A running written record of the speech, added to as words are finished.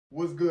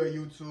What's good,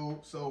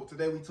 YouTube? So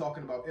today we're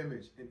talking about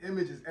image, and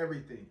image is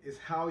everything. It's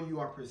how you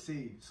are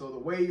perceived. So the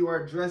way you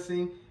are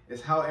dressing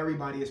is how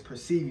everybody is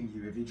perceiving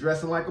you. If you're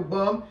dressing like a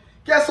bum,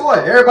 guess what?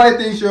 Everybody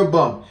thinks you're a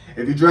bum.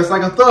 If you dress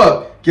like a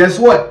thug, guess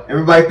what?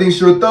 Everybody thinks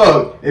you're a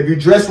thug. If you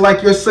dress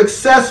like you're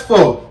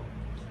successful,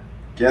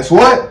 guess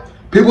what?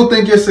 People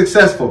think you're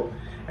successful.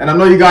 And I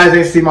know you guys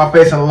ain't seen my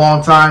face in a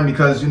long time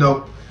because,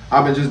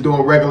 I've been just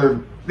doing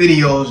regular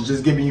videos,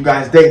 just giving you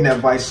guys dating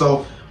advice.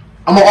 So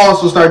I'm going to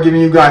also start giving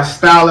you guys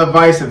style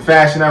advice and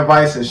fashion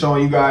advice and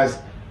showing you guys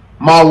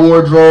my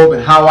wardrobe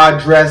and how I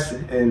dress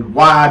and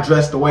why I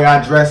dress the way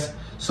I dress.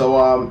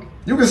 So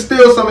you can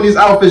steal some of these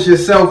outfits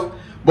yourself,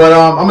 but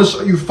I'm going to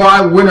show you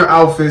 5 winter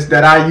outfits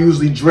that I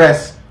usually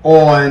dress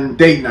on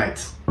date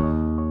nights.